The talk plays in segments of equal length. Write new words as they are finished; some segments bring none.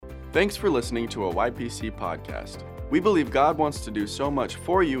Thanks for listening to a YPC podcast. We believe God wants to do so much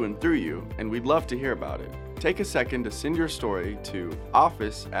for you and through you, and we'd love to hear about it. Take a second to send your story to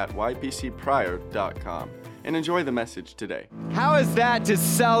office@ypcprior.com and enjoy the message today. How is that to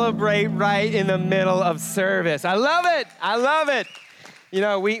celebrate right in the middle of service? I love it. I love it. You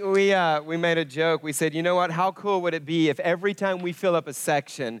know, we made a joke. We said, you know what, how cool would it be if every time we fill up a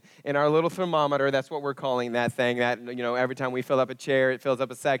section in our little thermometer, that's what we're calling that thing, that, you know, every time we fill up a chair, it fills up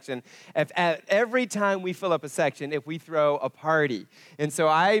a section. Every time we fill up a section, if we throw a party. And so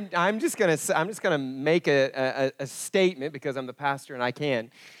I'm just gonna make a statement because I'm the pastor and I can.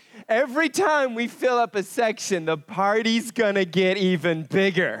 Every time we fill up a section, the party's gonna get even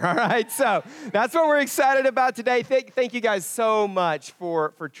bigger, all right? So that's what we're excited about today. Thank you guys so much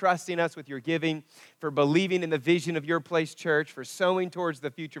for trusting us with your giving, for believing in the vision of Your Place Church, for sowing towards the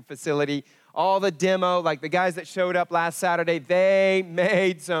future facility. All the demo, like the guys that showed up last Saturday, they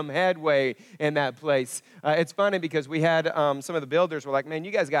made some headway in that place. It's funny because we had some of the builders were like, man,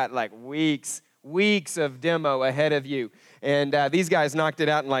 you guys got like weeks of demo ahead of you. And these guys knocked it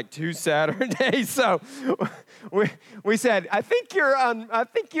out in like 2 Saturdays. So we said, I think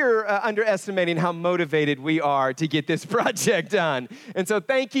you're underestimating how motivated we are to get this project done. And so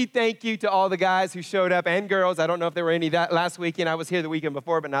thank you to all the guys who showed up and girls. I don't know if there were any that last weekend. I was here the weekend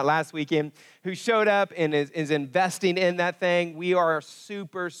before, but not last weekend, who showed up and is investing in that thing. We are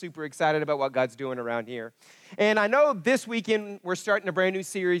super excited about what God's doing around here. And I know this weekend we're starting a brand new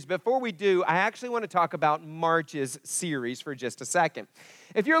series. Before we do, I actually want to talk about March's series for just a second.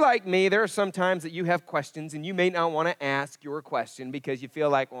 If you're like me, there are some times that you have questions and you may not want to ask your question because you feel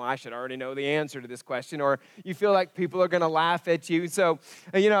like, well, I should already know the answer to this question, or you feel like people are going to laugh at you. So,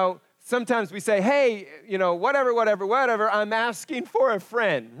 sometimes we say, hey, whatever, I'm asking for a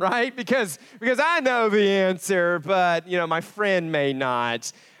friend, right? Because I know the answer, but, my friend may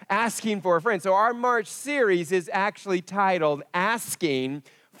not. Asking for a friend. So our March series is actually titled Asking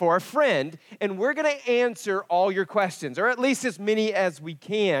for a Friend, and we're going to answer all your questions, or at least as many as we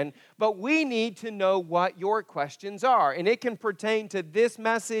can, but we need to know what your questions are, and it can pertain to this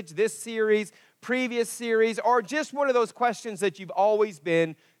message, this series, previous series, or just one of those questions that you've always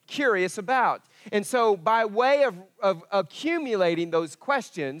been curious about. And so by way of accumulating those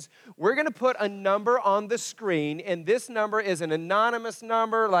questions, we're going to put a number on the screen, and this number is an anonymous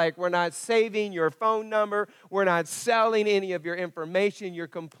number. Like, we're not saving your phone number. We're not selling any of your information. You're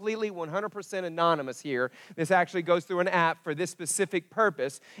completely 100% anonymous here. This actually goes through an app for this specific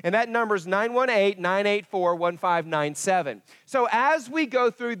purpose, and that number is 918-984-1597. So as we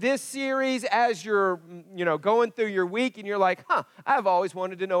go through this series, as you're going through your week, and you're like, I've always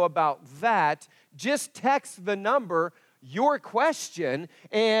wanted to know about that, just text the number, your question,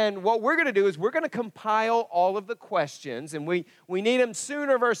 and what we're going to do is we're going to compile all of the questions, and we need them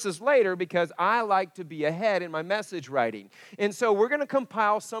sooner versus later because I like to be ahead in my message writing. And so we're going to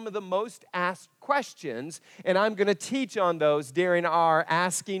compile some of the most asked questions, and I'm going to teach on those during our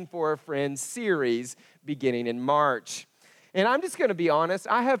Asking for a Friend series beginning in March. And I'm just going to be honest,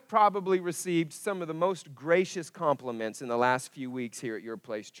 I have probably received some of the most gracious compliments in the last few weeks here at Your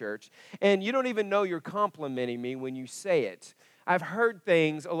Place Church. And you don't even know you're complimenting me when you say it. I've heard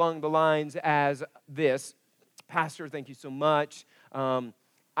things along the lines as this: Pastor, thank you so much. I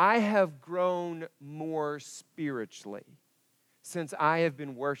have grown more spiritually since I have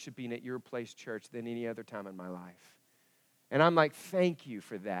been worshiping at Your Place Church than any other time in my life. And I'm like, thank you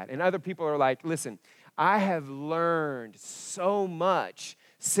for that. And other people are like, listen, I have learned so much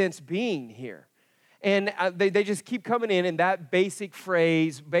since being here. And they just keep coming in, and that basic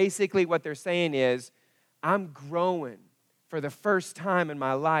phrase, basically what they're saying is, I'm growing for the first time in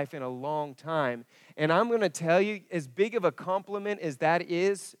my life in a long time. And I'm going to tell you, as big of a compliment as that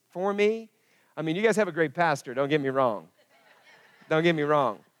is for me, I mean, you guys have a great pastor, don't get me wrong. Don't get me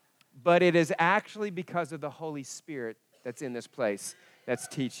wrong. But it is actually because of the Holy Spirit that's in this place that's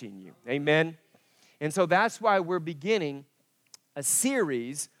teaching you. Amen? And so that's why we're beginning a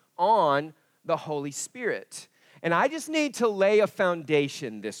series on the Holy Spirit. And I just need to lay a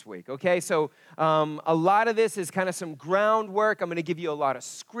foundation this week, okay? So a lot of this is kind of some groundwork. I'm going to give you a lot of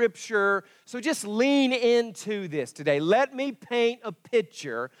scripture. So just lean into this today. Let me paint a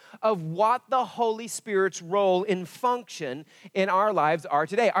picture of what the Holy Spirit's role and function in our lives are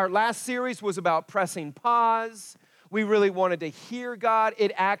today. Our last series was about pressing pause. We really wanted to hear God.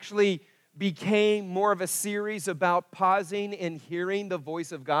 It actually became more of a series about pausing and hearing the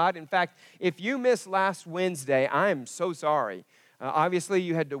voice of God. In fact, if you missed last Wednesday, I am so sorry. Obviously,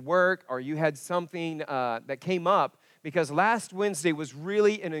 you had to work or you had something that came up because last Wednesday was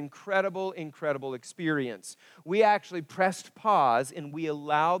really an incredible, incredible experience. We actually pressed pause and we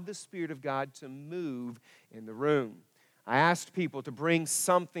allowed the Spirit of God to move in the room. I asked people to bring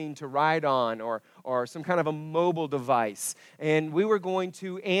something to write on or some kind of a mobile device. And we were going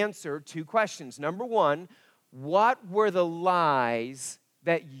to answer 2 questions. Number 1, what were the lies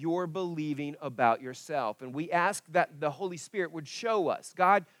that you're believing about yourself? And we asked that the Holy Spirit would show us.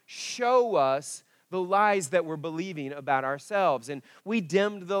 God, show us the lies that we're believing about ourselves. And we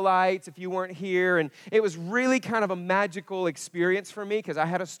dimmed the lights if you weren't here. And it was really kind of a magical experience for me because I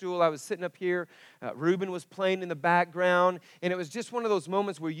had a stool. I was sitting up here. Reuben was playing in the background. And it was just one of those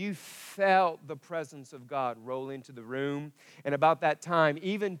moments where you felt the presence of God roll into the room. And about that time,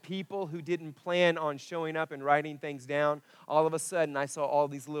 even people who didn't plan on showing up and writing things down, all of a sudden I saw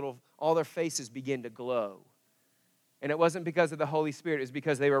all their faces begin to glow. And it wasn't because of the Holy Spirit. It was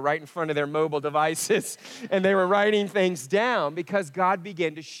because they were right in front of their mobile devices and they were writing things down because God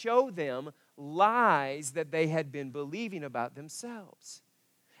began to show them lies that they had been believing about themselves.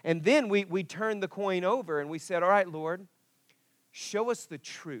 And then we turned the coin over and we said, all right, Lord, show us the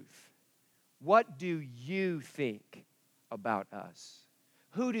truth. What do you think about us?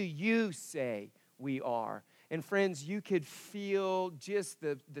 Who do you say we are? And friends, you could feel just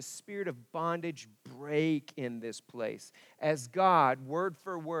the spirit of bondage break in this place as God, word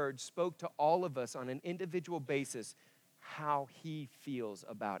for word, spoke to all of us on an individual basis how he feels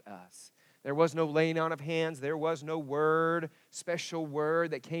about us. There was no laying on of hands. There was no special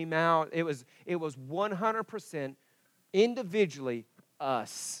word that came out. It was 100% individually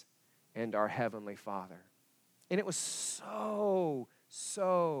us and our Heavenly Father. And it was so,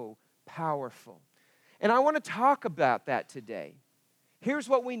 so powerful. And I want to talk about that today. Here's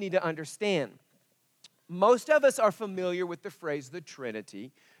what we need to understand. Most of us are familiar with the phrase the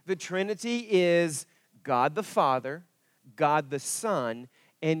Trinity. The Trinity is God the Father, God the Son,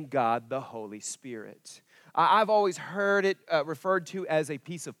 and God the Holy Spirit. I've always heard it referred to as a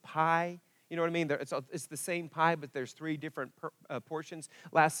piece of pie. You know what I mean? It's the same pie, but there's 3 different portions.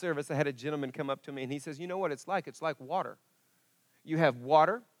 Last service, I had a gentleman come up to me, and he says, you know what it's like? It's like water. You have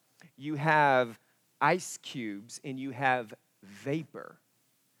water, you have ice cubes, and you have vapor.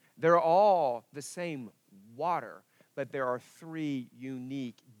 They're all the same water, but there are 3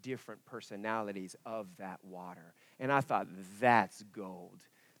 unique, different personalities of that water. And I thought, that's gold.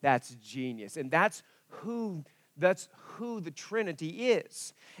 That's genius. And that's who the Trinity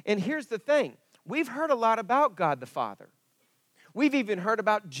is. And here's the thing. We've heard a lot about God the Father. We've even heard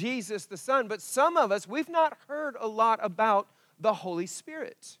about Jesus the Son, but some of us, we've not heard a lot about the Holy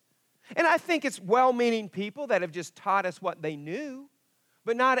Spirit. And I think it's well-meaning people that have just taught us what they knew,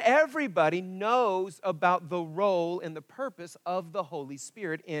 but not everybody knows about the role and the purpose of the Holy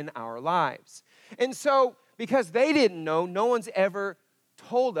Spirit in our lives. And so, because they didn't know, no one's ever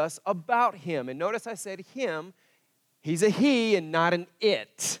told us about him. And notice I said him. He's a he and not an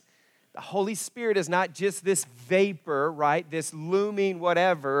it. The Holy Spirit is not just this vapor, right? This looming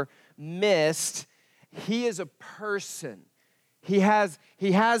whatever mist. He is a person. He has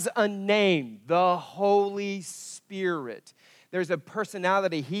a name, the Holy Spirit. There's a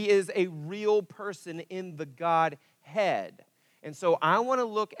personality. He is a real person in the Godhead. And so I want to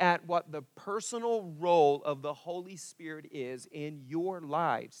look at what the personal role of the Holy Spirit is in your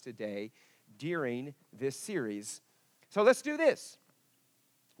lives today during this series. So let's do this.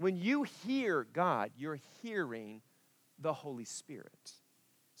 When you hear God, you're hearing the Holy Spirit.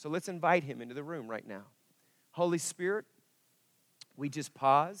 So let's invite him into the room right now. Holy Spirit, we just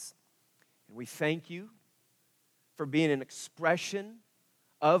pause and we thank you for being an expression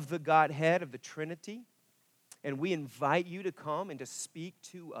of the Godhead, of the Trinity. And we invite you to come and to speak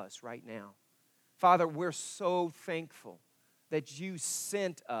to us right now. Father, we're so thankful that you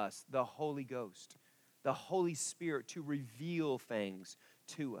sent us the Holy Ghost, the Holy Spirit, to reveal things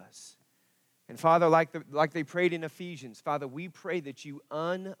to us. And Father, like they prayed in Ephesians, Father, we pray that you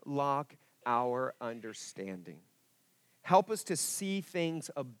unlock our understanding. Help us to see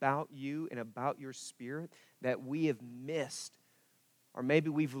things about you and about your Spirit that we have missed, or maybe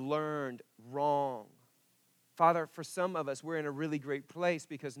we've learned wrong. Father, for some of us, we're in a really great place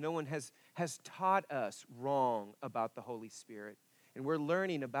because no one has taught us wrong about the Holy Spirit. And we're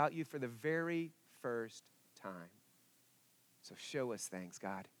learning about you for the very first time. So show us things,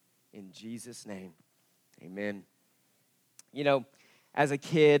 God. In Jesus' name, amen. You know, as a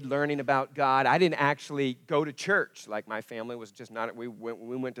kid learning about God, I didn't actually go to church. Like my family was just not, we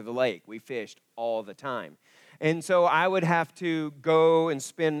went to the lake. We fished all the time. And so I would have to go and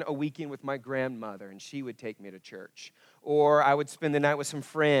spend a weekend with my grandmother, and she would take me to church. Or I would spend the night with some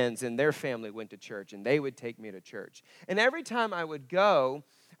friends, and their family went to church, and they would take me to church. And every time I would go,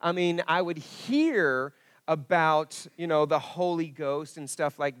 I would hear about, the Holy Ghost and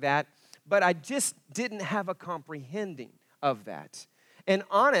stuff like that, but I just didn't have a comprehending of that. And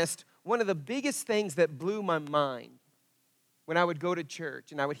honest, one of the biggest things that blew my mind when I would go to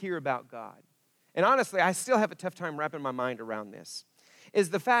church and I would hear about God, and honestly, I still have a tough time wrapping my mind around this, is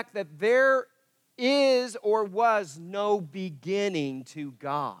the fact that there is or was no beginning to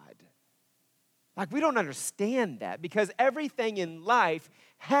God. Like, we don't understand that because everything in life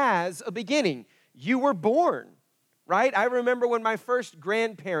has a beginning. You were born, right? I remember when my first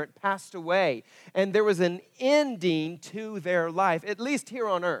grandparent passed away and there was an ending to their life, at least here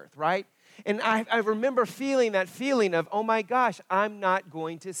on earth, right? And I remember feeling that feeling of, oh my gosh, I'm not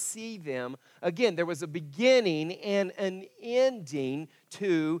going to see them again. There was a beginning and an ending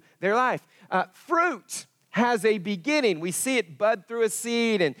to their life. Fruit has a beginning. We see it bud through a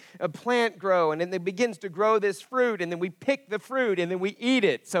seed and a plant grow, and then it begins to grow this fruit, and then we pick the fruit, and then we eat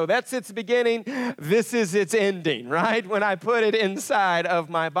it. So that's its beginning. This is its ending, right? When I put it inside of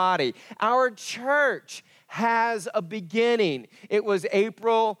my body. Our church has a beginning. It was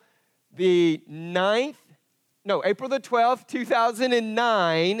April the 12th,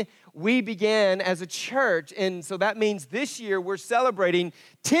 2009, we began as a church. And so that means this year we're celebrating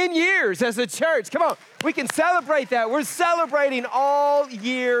 10 years as a church. Come on, we can celebrate that. We're celebrating all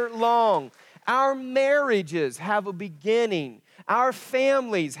year long. Our marriages have a beginning. Our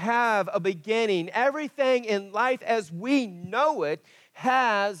families have a beginning. Everything in life as we know it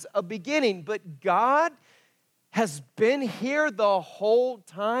has a beginning. But God has been here the whole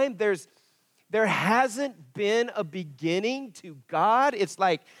time. There hasn't been a beginning to God. It's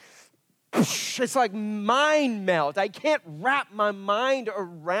like mind melt. I can't wrap my mind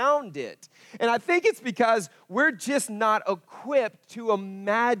around it. And I think it's because we're just not equipped to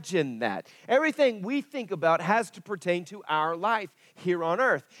imagine that. Everything we think about has to pertain to our life here on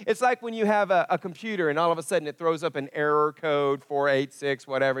earth. It's like when you have a computer and all of a sudden it throws up an error code, 486,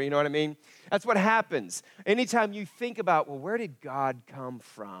 whatever, you know what I mean? That's what happens. Anytime you think about, well, where did God come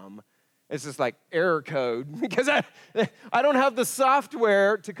from? It's just like error code because I don't have the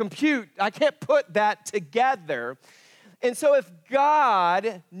software to compute. I can't put that together. And so if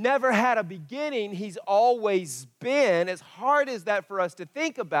God never had a beginning, he's always been, as hard as that for us to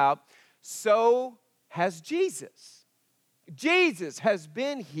think about, so has Jesus. Jesus has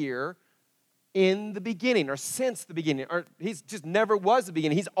been here in the beginning or since the beginning, or he's just never was the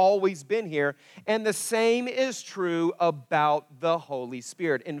beginning. He's always been here. And the same is true about the Holy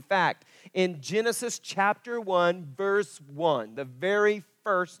Spirit. In fact, in Genesis chapter 1, verse 1, the very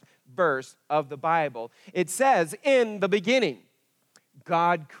first verse of the Bible, it says, in the beginning,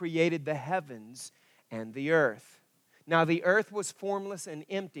 God created the heavens and the earth. Now the earth was formless and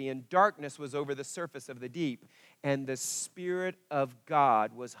empty, and darkness was over the surface of the deep, and the Spirit of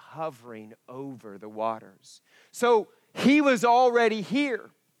God was hovering over the waters. So he was already here.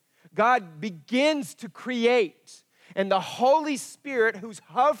 God begins to create, and the Holy Spirit, who's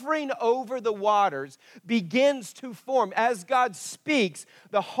hovering over the waters, begins to form. As God speaks,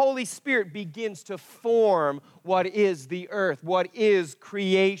 the Holy Spirit begins to form what is the earth, what is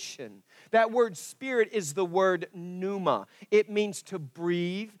creation. That word spirit is the word pneuma. It means to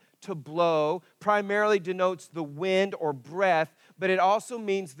breathe, to blow, primarily denotes the wind or breath, but it also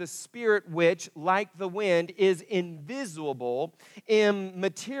means the spirit which, like the wind, is invisible,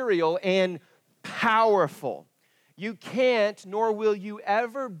 immaterial, and powerful. You can't, nor will you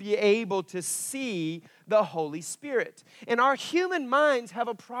ever be able to see the Holy Spirit. And our human minds have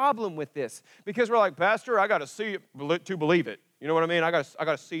a problem with this because we're like, Pastor, I got to see it to believe it. You know what I mean? I got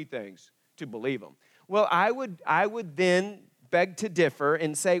to see things to believe them. Well, I would then beg to differ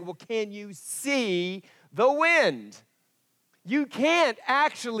and say, well, can you see the wind? You can't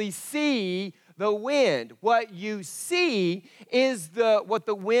actually see the wind. What you see is what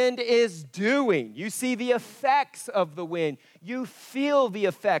the wind is doing. You see the effects of the wind. You feel the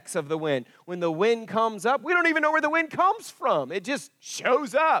effects of the wind. When the wind comes up, we don't even know where the wind comes from. It just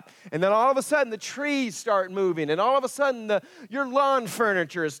shows up. And then all of a sudden, the trees start moving. And all of a sudden, your lawn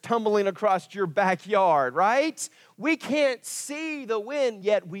furniture is tumbling across your backyard, right? We can't see the wind,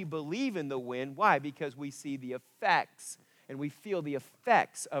 yet we believe in the wind. Why? Because we see the effects and we feel the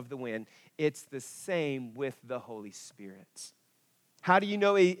effects of the wind. It's the same with the Holy Spirit. How do you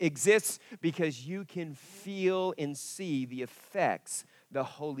know it exists? Because you can feel and see the effects the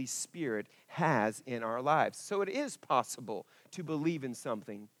Holy Spirit has in our lives. So it is possible to believe in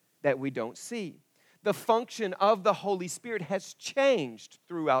something that we don't see. the function of the Holy Spirit has changed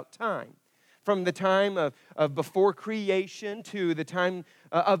throughout time. From the time of before creation to the time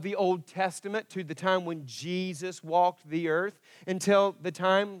of the Old Testament to the time when Jesus walked the earth until the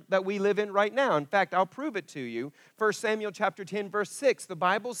time that we live in right now. In fact, I'll prove it to you. 1 Samuel chapter 10, verse 6, the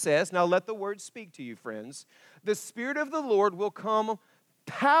Bible says, now let the word speak to you, friends. The Spirit of the Lord will come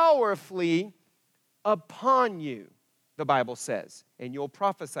powerfully upon you, the Bible says, and you'll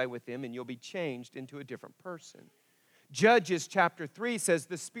prophesy with him and you'll be changed into a different person. Judges chapter 3 says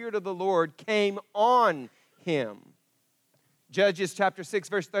the Spirit of the Lord came on him. Judges chapter 6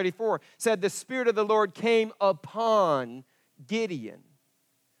 verse 34 said the Spirit of the Lord came upon Gideon.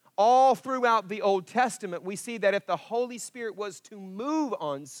 All throughout the Old Testament, we see that if the Holy Spirit was to move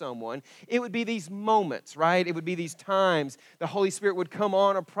on someone, it would be these moments, right? It would be these times. The Holy Spirit would come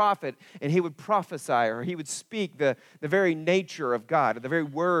on a prophet, and he would prophesy, or he would speak the very nature of God, or the very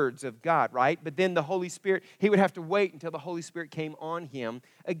words of God, right? But then the Holy Spirit, he would have to wait until the Holy Spirit came on him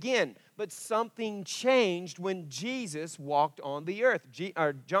again. But something changed when Jesus walked on the earth.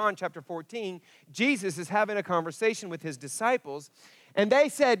 John chapter 14, Jesus is having a conversation with his disciples, and they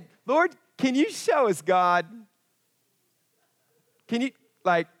said, Lord, can you show us God? Can you,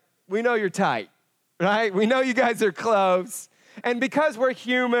 we know you're tight, right? We know you guys are close. And because we're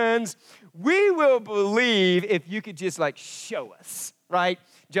humans, we will believe if you could just show us, right?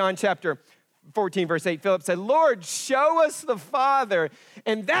 John chapter 14, verse 8, Philip said, Lord, show us the Father,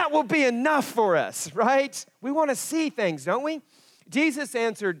 and that will be enough for us, right? We want to see things, don't we? Jesus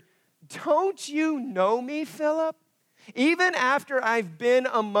answered, don't you know me, Philip? Even after I've been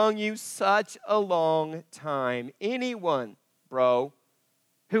among you such a long time, anyone, bro,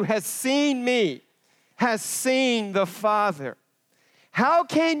 who has seen me has seen the Father. How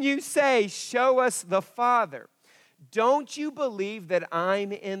can you say, show us the Father? Don't you believe that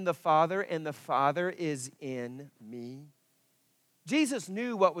I'm in the Father and the Father is in me? Jesus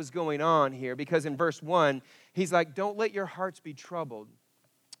knew what was going on here because in verse 1, he's like, don't let your hearts be troubled.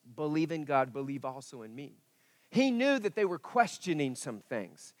 Believe in God, believe also in me. He knew that they were questioning some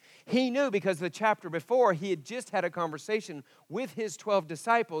things. He knew because the chapter before, he had just had a conversation with his 12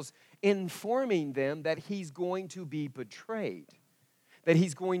 disciples, informing them that he's going to be betrayed, that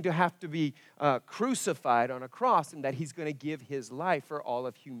he's going to have to be crucified on a cross, and that he's going to give his life for all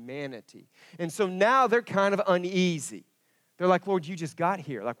of humanity. And so now they're kind of uneasy. They're like, Lord, you just got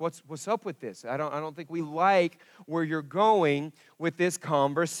here. What's up with this? I don't think we like where you're going with this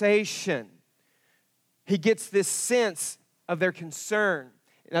conversation. He gets this sense of their concern.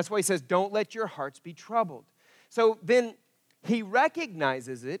 And that's why he says, don't let your hearts be troubled. So then he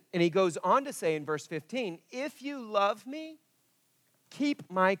recognizes it, and he goes on to say in verse 15, if you love me, keep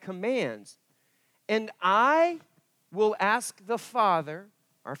my commands. And I will ask the Father,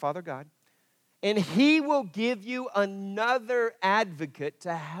 our Father God, and he will give you another advocate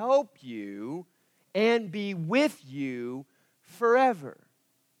to help you and be with you forever.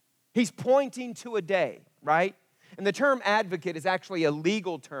 He's pointing to a day, right? And the term advocate is actually a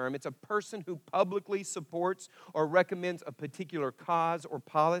legal term. It's a person who publicly supports or recommends a particular cause or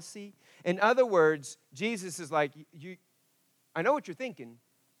policy. In other words, Jesus is like, I know what you're thinking.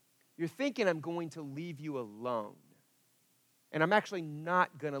 You're thinking I'm going to leave you alone. And I'm actually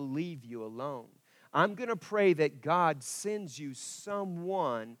not going to leave you alone. I'm going to pray that God sends you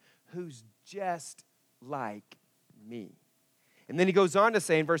someone who's just like me. And then he goes on to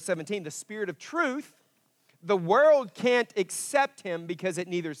say in verse 17, the Spirit of truth, the world can't accept him because it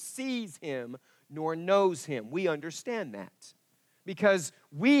neither sees him nor knows him. We understand that because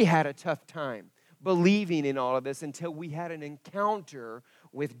we had a tough time believing in all of this until we had an encounter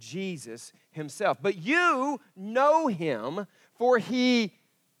with Jesus himself. But you know him, for he,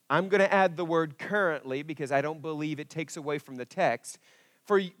 I'm going to add the word currently because I don't believe it takes away from the text.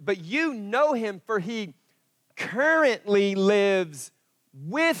 But you know him, for he currently lives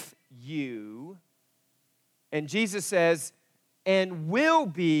with you. And Jesus says, and will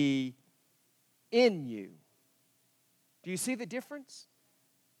be in you. Do you see the difference?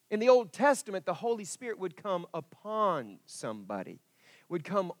 In the Old Testament, the Holy Spirit would come upon somebody, would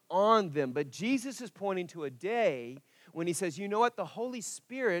come on them. But Jesus is pointing to a day when he says, you know what? The Holy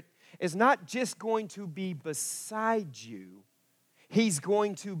Spirit is not just going to be beside you. He's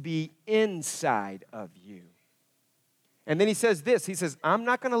going to be inside of you. And then he says this, he says, I'm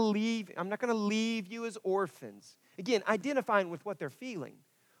not going to leave you as orphans. Again, identifying with what they're feeling.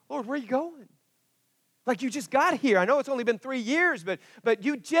 Lord, where are you going? Like you just got here. I know it's only been 3 years, but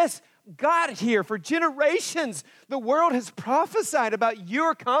you just got here. For generations, the world has prophesied about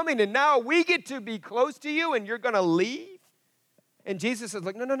your coming, and now we get to be close to you, and you're going to leave? And Jesus is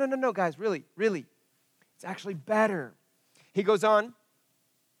like, no, guys, really. It's actually better. He goes on,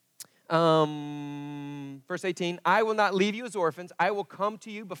 verse 18, I will not leave you as orphans. I will come to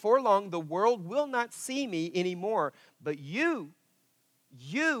you. Before long, the world will not see me anymore, but you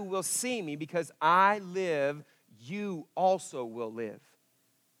will see me because I live, you also will live.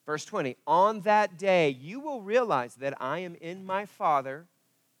 Verse 20, on that day, you will realize that I am in my Father,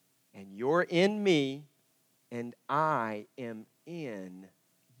 and you're in me, and I am in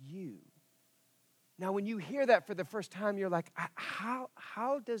you. Now, when you hear that for the first time, you're like,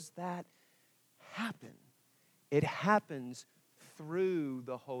 how does that happen? It happens through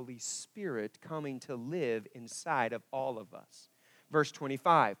the Holy Spirit coming to live inside of all of us. Verse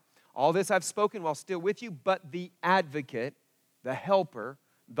 25, all this I've spoken while still with you, but the advocate, the helper,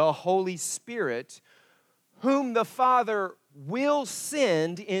 the Holy Spirit, whom the Father will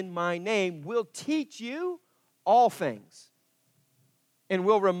send in my name, will teach you all things and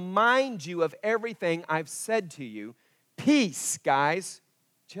will remind you of everything I've said to you. Peace, guys.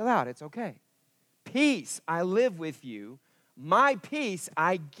 Chill out. It's okay. Peace I live with you. My peace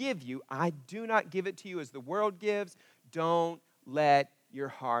I give you. I do not give it to you as the world gives. Don't let your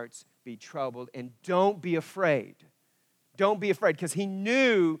hearts be troubled, and don't be afraid. Don't be afraid, because he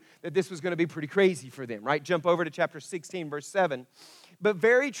knew that this was going to be pretty crazy for them, right? Jump over to chapter 16, verse 7. But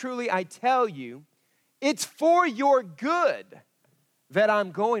very truly I tell you, it's for your good that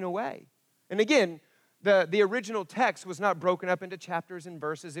I'm going away. And again, the original text was not broken up into chapters and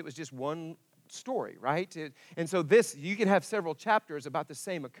verses. It was just one story, right? And so this, you can have several chapters about the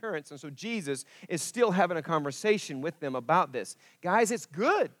same occurrence. And so Jesus is still having a conversation with them about this. Guys, it's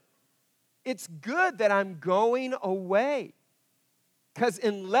good. It's good that I'm going away. Because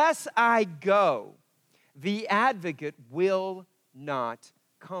unless I go, the advocate will not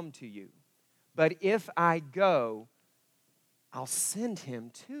come to you. But if I go, I'll send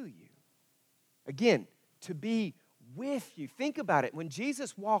him to you. Again, to be with you. Think about it. When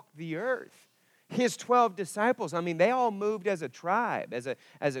Jesus walked the earth, his 12 disciples, they all moved as a tribe, as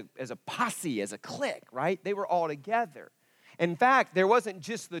a posse, as a clique, right? They were all together. In fact, there wasn't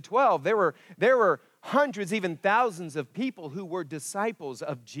just the 12. There were hundreds, even thousands of people who were disciples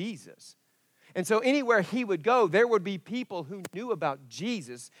of Jesus. And so anywhere he would go, there would be people who knew about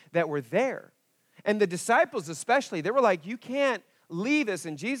Jesus that were there. And the disciples especially, they were like, you can't leave us.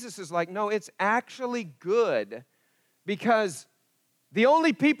 And Jesus is like, no, it's actually good, because the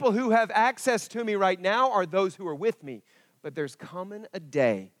only people who have access to me right now are those who are with me. But there's coming a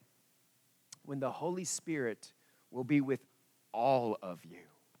day when the Holy Spirit will be with all of you.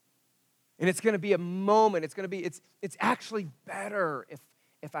 And it's going to be a moment. It's actually better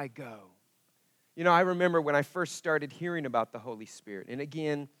if I go. I remember when I first started hearing about the Holy Spirit. And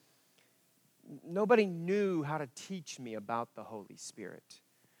again, nobody knew how to teach me about the Holy Spirit.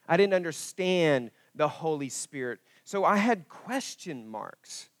 I didn't understand the Holy Spirit. So I had question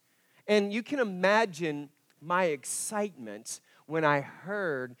marks. And you can imagine my excitement when I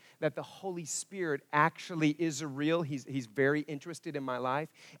heard that the Holy Spirit actually is real. He's very interested in my life,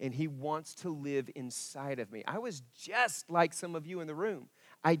 and he wants to live inside of me. I was just like some of you in the room.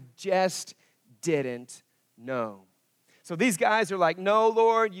 I just didn't know. So these guys are like, no,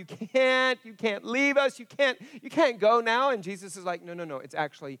 Lord, you can't leave us. You can't go now. And Jesus is like, no, it's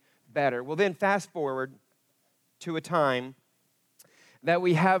actually better. Well, then fast forward to a time that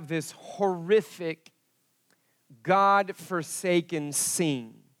we have this horrific, God-forsaken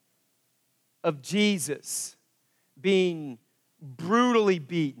scene of Jesus being brutally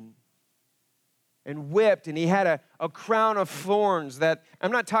beaten and whipped, and he had a crown of thorns that,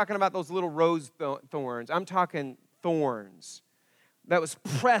 I'm not talking about those little rose thorns, I'm talking thorns that was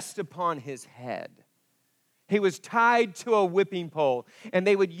pressed upon his head. He was tied to a whipping pole, and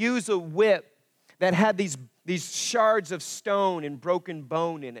they would use a whip that had these shards of stone and broken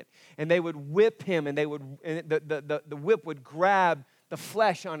bone in it, and they would whip him, and the whip would grab the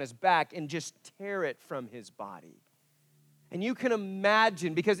flesh on his back and just tear it from his body. And you can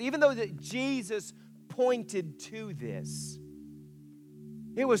imagine, because even though that Jesus pointed to this,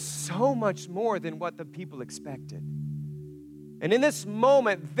 it was so much more than what the people expected. And in this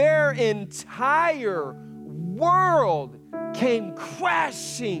moment, their entire world came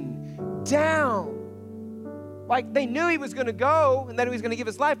crashing down. Like, they knew he was going to go and that he was going to give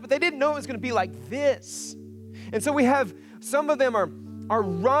his life, but they didn't know it was going to be like this. And so we have, some of them are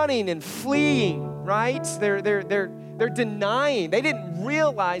running and fleeing, right? They're denying. They didn't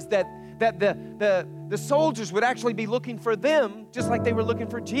realize that the soldiers would actually be looking for them just like they were looking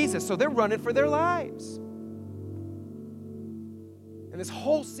for Jesus. So they're running for their lives. And this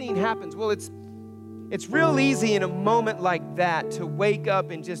whole scene happens. Well, it's real easy in a moment like that to wake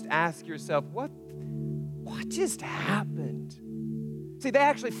up and just ask yourself, what what just happened? See, they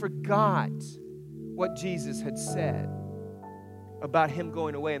actually forgot what Jesus had said about him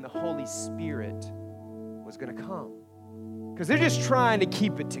going away and the Holy Spirit was going to come. Because they're just trying to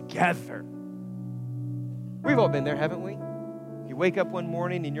keep it together. We've all been there, haven't we? You wake up one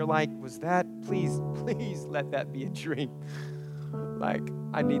morning and you're like, was that, please let that be a dream. Like,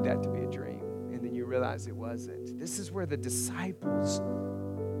 I need that to be a dream. And then you realize it wasn't. This is where the disciples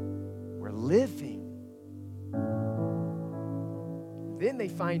were living. Then they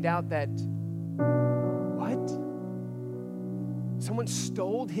find out that, what? Someone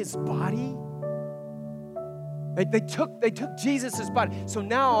stole his body? They took Jesus' body. So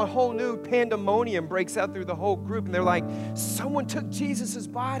now a whole new pandemonium breaks out through the whole group. And they're like, someone took Jesus'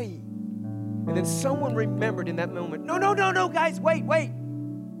 body. And then someone remembered in that moment, no, guys, wait.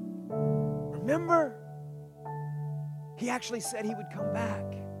 Remember? He actually said he would come back.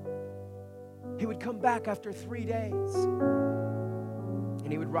 He would come back after 3 days.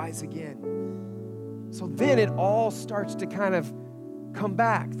 And he would rise again. So then it all starts to kind of come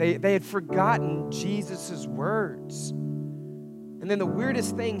back. They had forgotten Jesus' words. And then the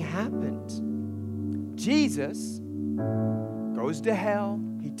weirdest thing happened. Jesus goes to hell.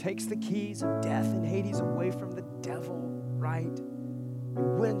 He takes the keys of death and Hades away from the devil, right? He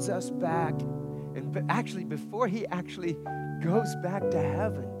wins us back. And actually, before he actually goes back to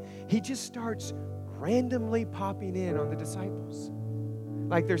heaven, he just starts randomly popping in on the disciples.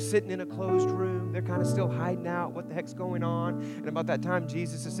 Like they're sitting in a closed room. They're kind of still hiding out. What the heck's going on? And about that time,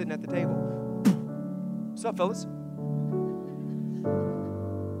 Jesus is sitting at the table. What's up, fellas?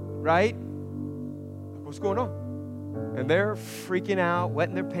 Right? What's going on? And they're freaking out,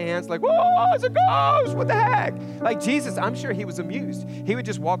 wetting their pants, like, whoa, it's a ghost, what the heck? Like Jesus, I'm sure he was amused. He would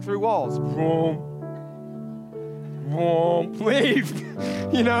just walk through walls. Boom. Boom. Leave.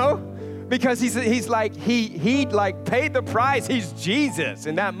 You know? Because he's like, he like paid the price. He's Jesus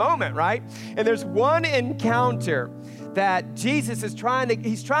in that moment, right? And there's one encounter that Jesus is trying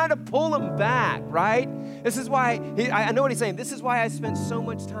to pull him back, right? This is why, I know what he's saying. This is why I spent so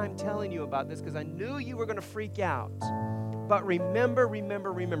much time telling you about this, because I knew you were going to freak out. But remember.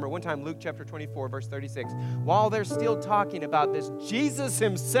 One time, Luke chapter 24, verse 36, while they're still talking about this, Jesus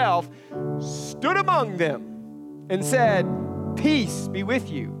himself stood among them and said, peace be with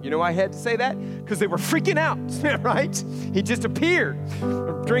you. You know why I had to say that? Because they were freaking out, right? He just appeared,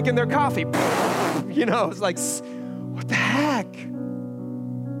 drinking their coffee. You know, it's like, what the heck?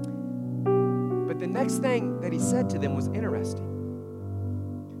 But the next thing that he said to them was interesting.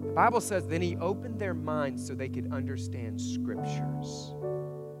 The Bible says, then he opened their minds so they could understand scriptures.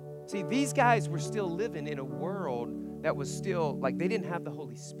 See, these guys were still living in a world that was still, like, they didn't have the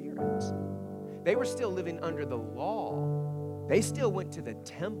Holy Spirit. They were still living under the law. They still went to the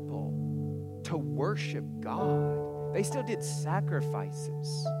temple to worship God. They still did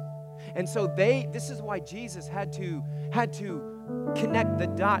sacrifices. And so this is why Jesus had to connect the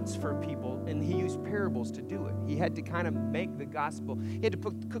dots for people, and he used parables to do it. He had to kind of make the gospel. He had to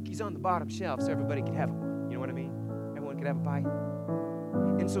put the cookies on the bottom shelf so everybody could have one. You know what I mean? Everyone could have a bite.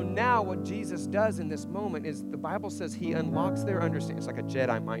 And so now what Jesus does in this moment is the Bible says he unlocks their understanding. It's like a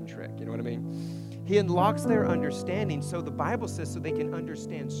Jedi mind trick. You know what I mean? He unlocks their understanding, so the Bible says so they can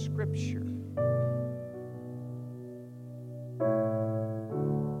understand Scripture.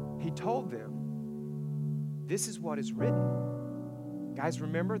 He told them, this is what is written. Guys,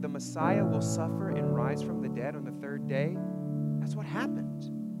 remember, the Messiah will suffer and rise from the dead on the third day. That's what happened.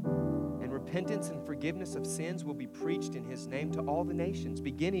 And repentance and forgiveness of sins will be preached in his name to all the nations,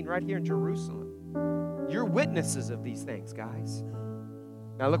 beginning right here in Jerusalem. You're witnesses of these things, guys.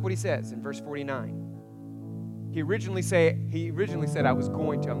 Now look what he says in verse 49. He originally said, I was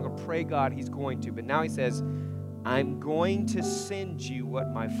going to. I'm going to pray God he's going to. But now he says, I'm going to send you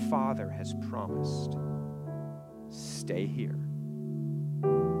what my Father has promised. Stay here.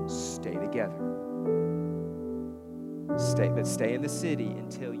 Stay together. Stay in the city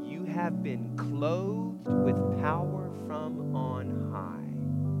until you have been clothed with power from on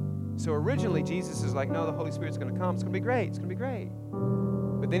high. So originally Jesus is like, no, the Holy Spirit's going to come. It's going to be great. It's going to be great.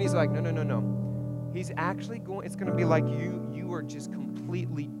 But then he's like, no. He's actually going, it's going to be like you are just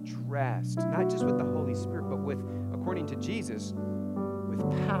completely dressed, not just with the Holy Spirit, but with, according to Jesus, with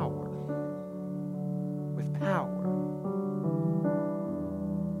power. With power.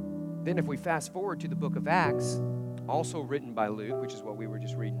 Then if we fast forward to the book of Acts, also written by Luke, which is what we were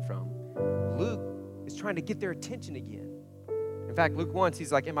just reading from, Luke is trying to get their attention again. In fact, Luke once,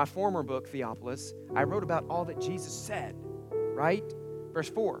 he's like, in my former book, Theophilus, I wrote about all that Jesus said, right? Verse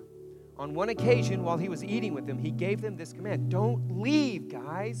 4, on one occasion while he was eating with them, he gave them this command. Don't leave,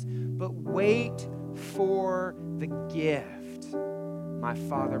 guys, but wait for the gift my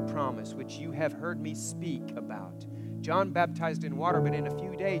Father promised, which you have heard me speak about. John baptized in water, but in a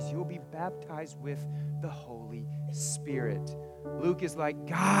few days you'll be baptized with the Holy Spirit. Luke is like,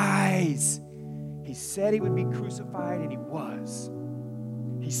 guys, he said he would be crucified, and he was.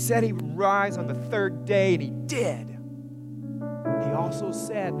 He said he would rise on the third day, and he did. He also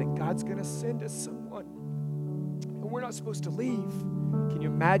said that God's going to send us someone, and we're not supposed to leave. Can you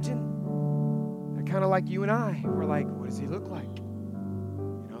imagine? They're kind of like you and I. We're like, what does he look like?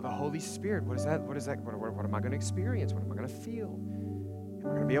 The Holy Spirit, what is that? What am I going to experience? What am I going to feel? Am I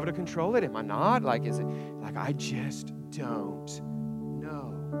going to be able to control it? Am I not? Like, is it like I just don't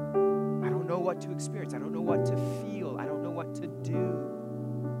know? I don't know what to experience. I don't know what to feel. I don't know what to do.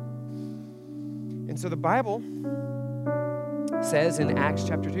 And so the Bible says in Acts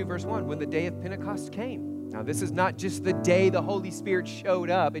chapter 2, verse 1, when the day of Pentecost came. Now, this is not just the day the Holy Spirit showed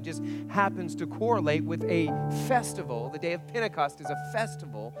up. It just happens to correlate with a festival. The day of Pentecost is a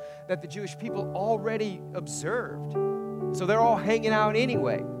festival that the Jewish people already observed. So they're all hanging out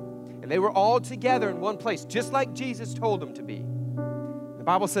anyway. And they were all together in one place, just like Jesus told them to be. The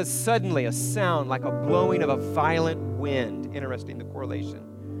Bible says suddenly a sound like a blowing of a violent wind, interesting the correlation,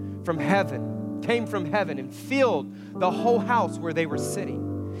 came from heaven and filled the whole house where they were sitting.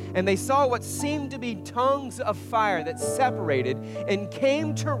 And they saw what seemed to be tongues of fire that separated and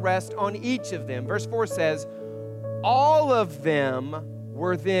came to rest on each of them. Verse 4 says, all of them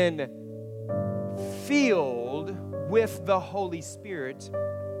were then filled with the Holy Spirit,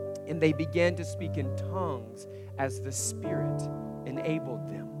 and they began to speak in tongues as the Spirit enabled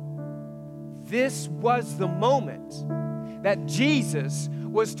them. This was the moment that Jesus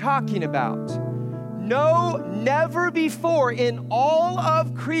was talking about. No, never before in all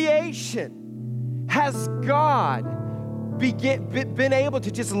of creation has God been able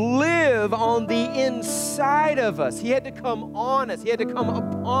to just live on the inside of us. He had to come on us. He had to come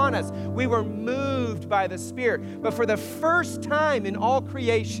upon us. We were moved by the Spirit. But for the first time in all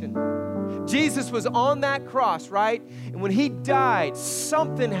creation, Jesus was on that cross, right? And when he died,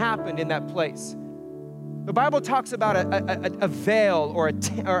 something happened in that place. The Bible talks about a veil or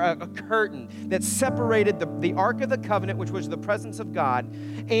a curtain that separated the Ark of the Covenant, which was the presence of God,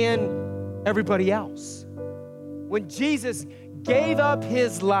 and everybody else. When Jesus gave up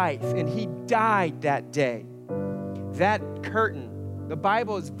his life and he died that day, that curtain, the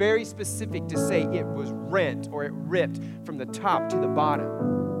Bible is very specific to say it was rent or it ripped from the top to the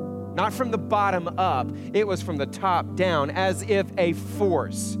bottom. Not from the bottom up, it was from the top down, as if a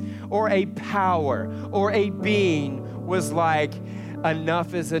force or a power or a being was like,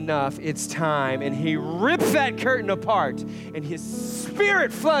 enough is enough, it's time. And he ripped that curtain apart, and his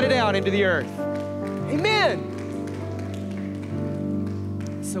Spirit flooded out into the earth. Amen.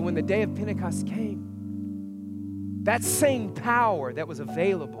 So when the day of Pentecost came, that same power that was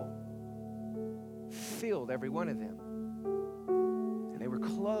available filled every one of them. They were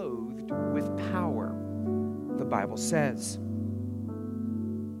clothed with power, the Bible says.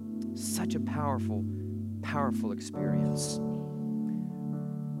 Such a powerful, powerful experience.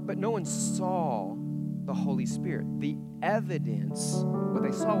 But no one saw the Holy Spirit. The evidence, what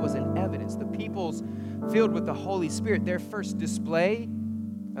they saw was an evidence. The people's filled with the Holy Spirit, their first display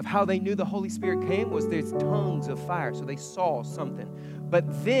of how they knew the Holy Spirit came was these tongues of fire. So they saw something.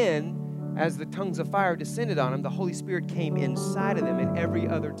 But then, as the tongues of fire descended on them, the Holy Spirit came inside of them. And every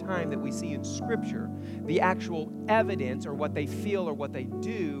other time that we see in Scripture, the actual evidence or what they feel or what they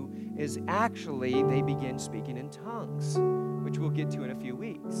do is actually they begin speaking in tongues, which we'll get to in a few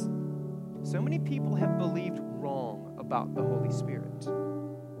weeks. So many people have believed wrong about the Holy Spirit.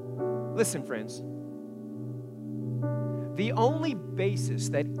 Listen, friends, the only basis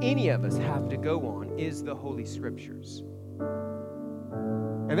that any of us have to go on is the Holy Scriptures.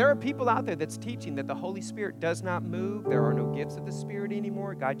 And there are people out there that's teaching that the Holy Spirit does not move. There are no gifts of the Spirit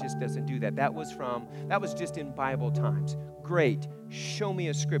anymore. God just doesn't do that. That was just in Bible times. Great. Show me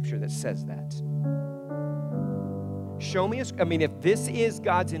a scripture that says that. Show me if this is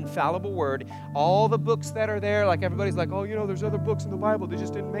God's infallible word, all the books that are there, like everybody's like, oh, there's other books in the Bible, they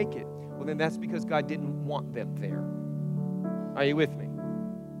just didn't make it. Well, then that's because God didn't want them there. Are you with me?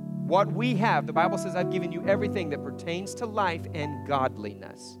 What we have, the Bible says, I've given you everything that pertains to life and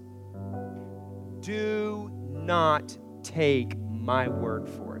godliness. Do not take my word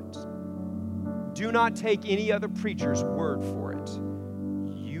for it. Do not take any other preacher's word for it.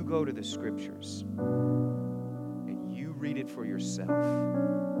 You go to the Scriptures and you read it for yourself.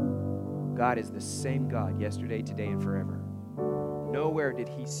 God is the same God yesterday, today, and forever. Nowhere did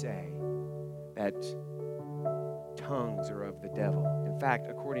he say that tongues are of the devil. In fact,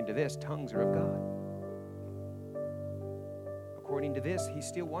 according to this, tongues are of God. according to this, he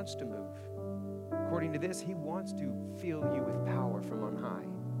still wants to move. According to this, he wants to fill you with power from on high.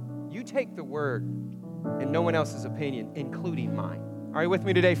 You take the word and no one else's opinion, including mine. Are you with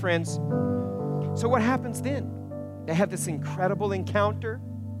me today, friends? So what happens then? They have this incredible encounter.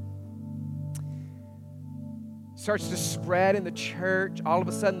 Starts to spread in the church. All of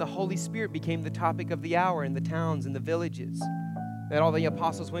a sudden, the Holy Spirit became the topic of the hour in the towns and the villages that all the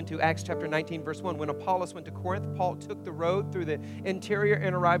apostles went to. Acts chapter 19, verse 1. When Apollos went to Corinth, Paul took the road through the interior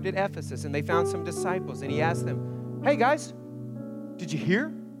and arrived at Ephesus, and they found some disciples, and he asked them, hey guys, did you hear?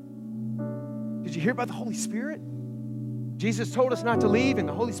 Did you hear about the Holy Spirit? Jesus told us not to leave, and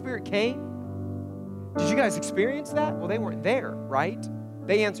the Holy Spirit came. Did you guys experience that? Well, they weren't there, right?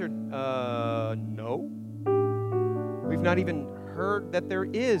 They answered, no. We've not even heard that there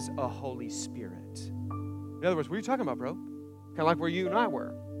is a Holy Spirit. In other words, what are you talking about, bro? Kind of like where you and I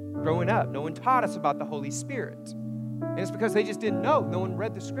were growing up. No one taught us about the Holy Spirit. And it's because they just didn't know. No one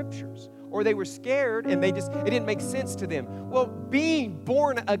read the scriptures. Or they were scared and it didn't make sense to them. Well, being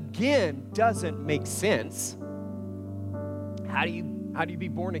born again doesn't make sense. How do you be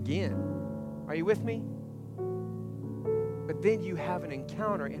born again? Are you with me? But then you have an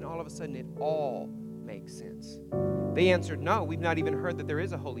encounter and all of a sudden it all makes sense. They answered, no, we've not even heard that there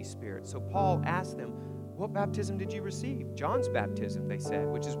is a Holy Spirit. So Paul asked them, what baptism did you receive? John's baptism, they said,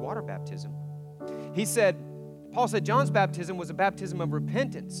 which is water baptism. Paul said John's baptism was a baptism of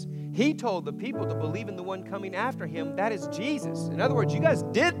repentance. He told the people to believe in the one coming after him, that is Jesus. In other words, you guys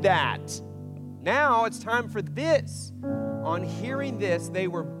did that. Now it's time for this. On hearing this, they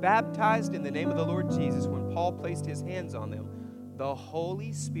were baptized in the name of the Lord Jesus. When Paul placed his hands on them, the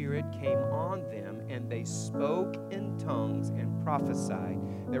Holy Spirit came on them, and they spoke in tongues and prophesied.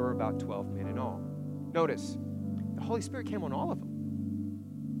 There were about 12 men in all. Notice, the Holy Spirit came on all of them.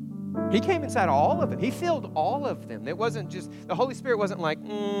 He came inside all of them. He filled all of them. It wasn't just, the Holy Spirit wasn't like,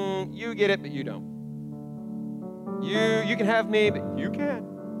 you get it, but you don't. You can have me, but you can't.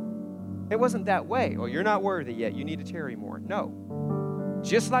 It wasn't that way. Oh, you're not worthy yet. You need to tarry more. No.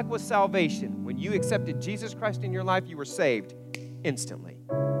 Just like with salvation, when you accepted Jesus Christ in your life, you were saved instantly.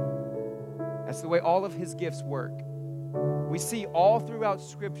 That's the way all of his gifts work. We see all throughout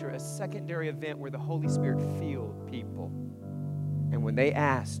Scripture a secondary event where the Holy Spirit filled people. And when they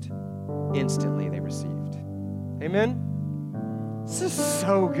asked, instantly they received. Amen? This is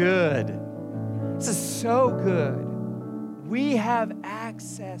so good. This is so good. We have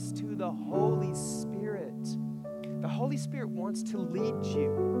access to the Holy Spirit. The Holy Spirit wants to lead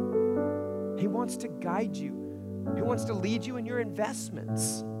you. He wants to guide you. He wants to lead you in your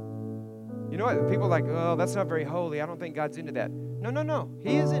investments. You know what? People are like, oh, that's not very holy. I don't think God's into that. No.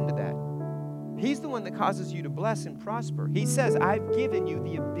 He is into that. He's the one that causes you to bless and prosper. He says, I've given you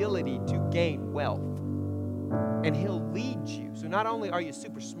the ability to gain wealth. And he'll lead you. So not only are you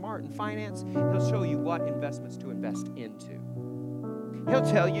super smart in finance, he'll show you what investments to invest into. He'll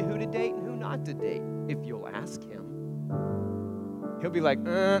tell you who to date and who not to date if you'll ask him. He'll be like,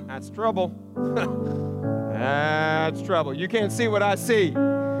 that's trouble. That's trouble. You can't see what I see.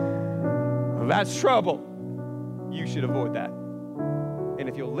 That's trouble. You should avoid that. And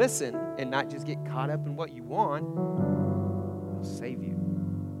if you'll listen and not just get caught up in what you want, he'll save you.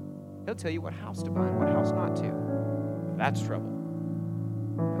 He'll tell you what house to buy and what house not to. That's trouble.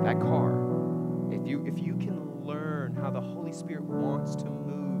 That car. If you can learn how the Holy Spirit wants to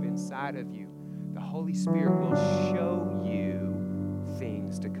move inside of you, the Holy Spirit will show you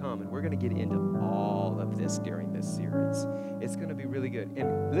things to come. And we're going to get into all of this during this series. It's going to be really good.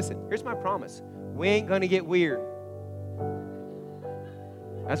 And listen, here's my promise. We ain't going to get weird.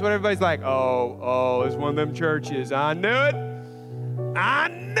 That's what everybody's like, oh, it's one of them churches. I knew it.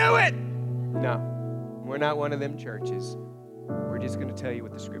 No, we're not one of them churches. We're just going to tell you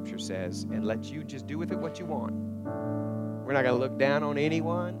what the Scripture says and let you just do with it what you want. We're not going to look down on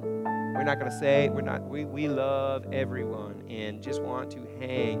anyone. We're not going to say, we love everyone and just want to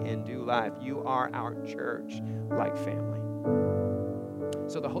hang and do life. You are our church like family.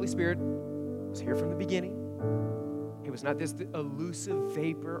 So the Holy Spirit was here from the beginning. He was not this elusive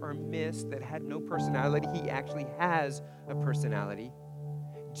vapor or mist that had no personality. He actually has a personality.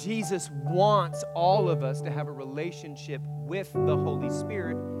 Jesus wants all of us to have a relationship with the Holy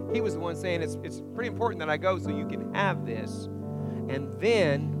Spirit. He was the one saying, it's pretty important that I go so you can have this. And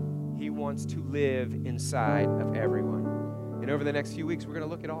then he wants to live inside of everyone. And over the next few weeks, we're going to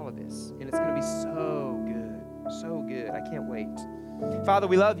look at all of this. And it's going to be so good, so good. I can't wait. Father,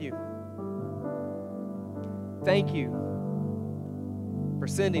 we love you. Thank you for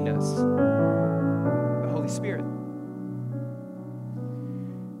sending us the Holy Spirit.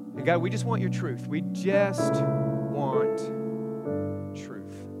 And God, we just want your truth. We just want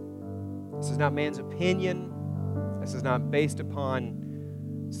This is not man's opinion. This is not based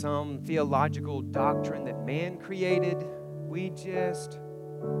upon some theological doctrine that man created. We just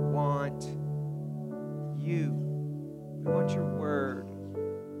want you. We want your word.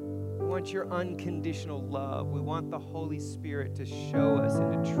 We want your unconditional love. We want the Holy Spirit to show us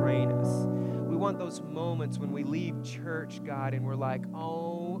and to train us. We want those moments when we leave church, God, and we're like,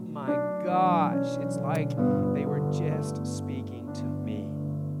 oh my gosh, it's like they were just speaking to me.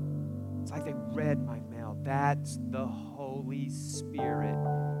 It's like they read my mail. That's the Holy Spirit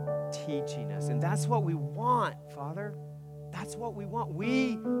teaching us. And that's what we want, Father. That's what we want.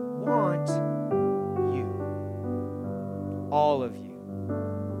 We want you. All of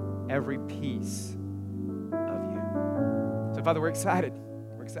you. Every piece of you. So, Father, we're excited.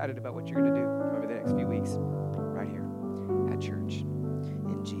 We're excited about what you're going to do over the next few weeks right here at church.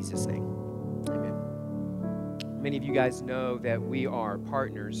 In Jesus' name, amen. Many of you guys know that we are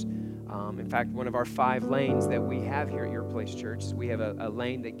partners. In fact, one of our 5 lanes that we have here at Your Place Church, we have a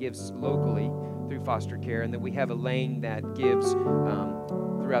lane that gives locally through foster care, and then we have a lane that gives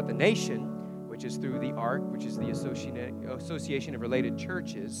throughout the nation, which is through the ARC, which is the Association of Related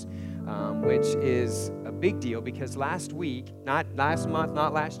Churches, which is a big deal because last week, not last month,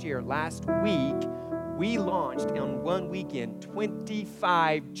 not last year, last week, we launched on one weekend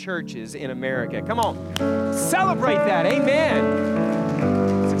 25 churches in America. Come on, celebrate that, amen.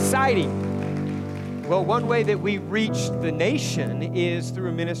 It's exciting. Well, one way that we reached the nation is through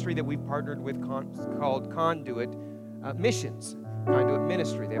a ministry that we've partnered with called Conduit Missions. Conduit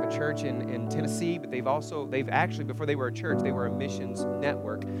Ministry. They have a church in Tennessee, but they've actually, before they were a church, they were a missions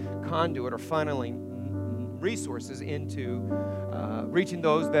network. Conduit are funneling resources into reaching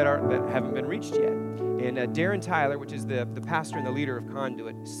those that haven't been reached yet. And Darren Tyler, which is the pastor and the leader of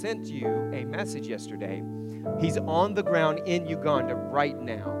Conduit, sent you a message yesterday. He's on the ground in Uganda right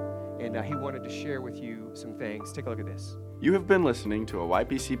now, and he wanted to share with you some things. Take a look at this. You have been listening to a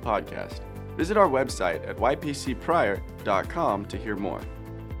YPC podcast. Visit our website at ypcprior.com to hear more.